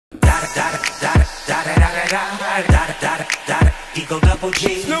Eagle double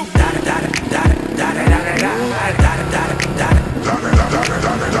G. Da da da da da da da da da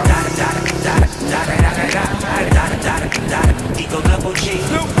Eagle double G.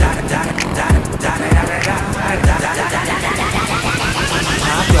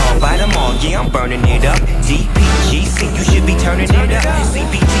 Top dog, bite them all, yeah, I'm burning it up. DPGC, you should be turning it up.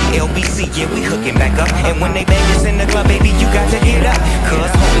 CPT, LBC, yeah, we hooking back up. And when they bang us in the club, baby, you got to get up.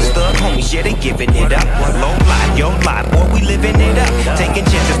 Cause homies, thug homies, yeah, they giving it up. Low life, yo life, boy, we living it up. Taking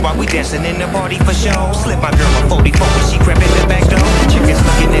chances while we dancing in the party for show. Slip my girl a 44 when she crept in the back door. Chickens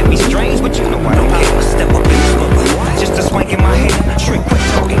looking at me strange, but you know I don't care. Step up in this look, just a swank in my hand. Trick, quick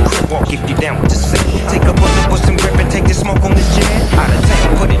talking, crip walk if you down with the set. Take a bullet with some grip and take the smoke on this jet. Out of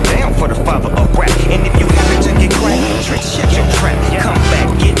town, put it down for the father of rap. And if you happen to get cracked, trick, shut your trap. Come back,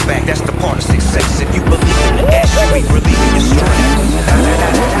 get back, that's the part of success. If you believe in the ass, you be relieving your stress.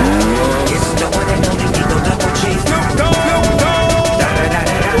 It's the one and only Eagle double G.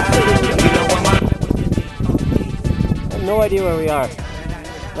 I have no idea where we are.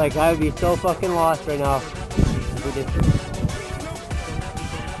 Like, I would be so fucking lost right now. We just...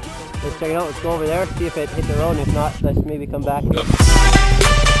 Let's check it out. Let's go over there, see if it hit the road, and if not, let's maybe come back here.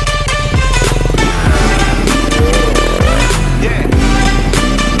 Yeah.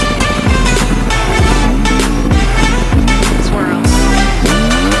 Swirl.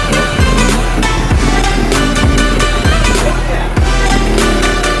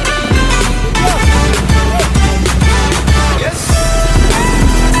 Yes.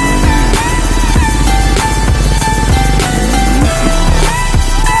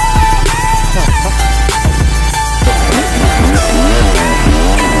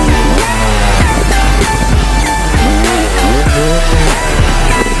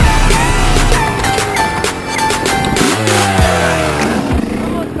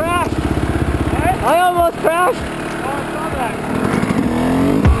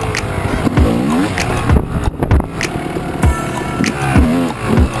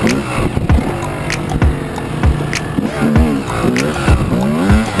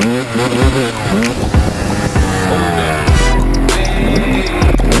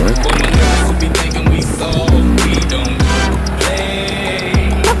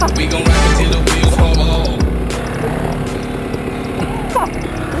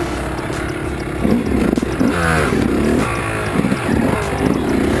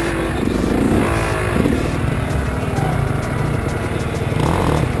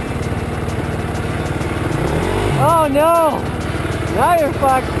 Oh no! Now you're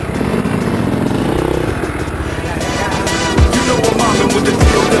fucked! You know I'm mobbing with the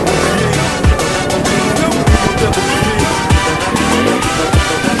deal double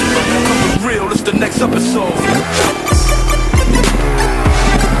G. Real, it's the next episode.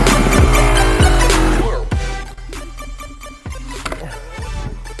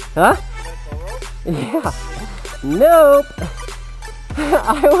 Huh? Yeah. Nope.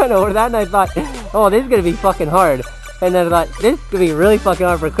 I went over that and I thought, oh, this is gonna be fucking hard. And then I thought, this is gonna be really fucking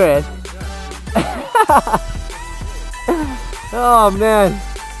hard for Chris. Oh man.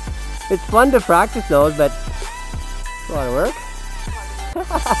 It's fun to practice those, but it's a lot of work.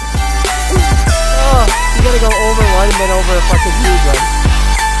 Oh, you gotta go over one and then over a fucking huge one.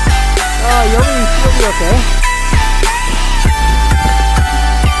 Oh, you'll be okay.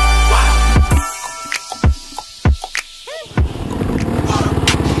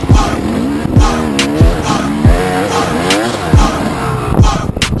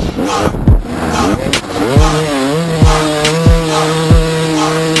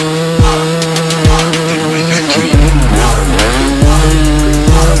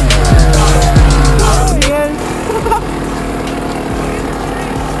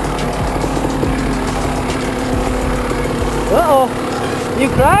 Uh-oh. You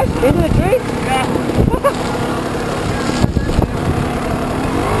crashed into the tree? Yeah.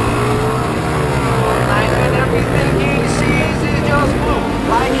 And everything he sees is just blue.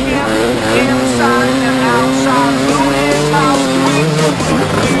 Like him, inside and outside. Blue his house, green blue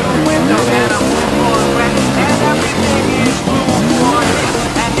the window and a blue for rent. And everything is blue for him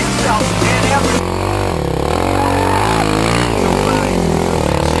and himself and everything.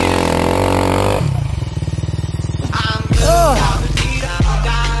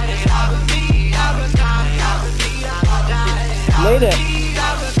 Made it.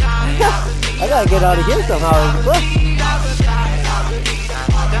 I gotta get out of here somehow. Look.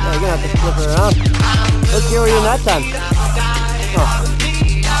 Yeah, you're gonna have to flip her around. Let's see where you're in that time. Oh.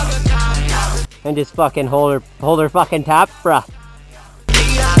 And just fucking hold her fucking tap, bruh.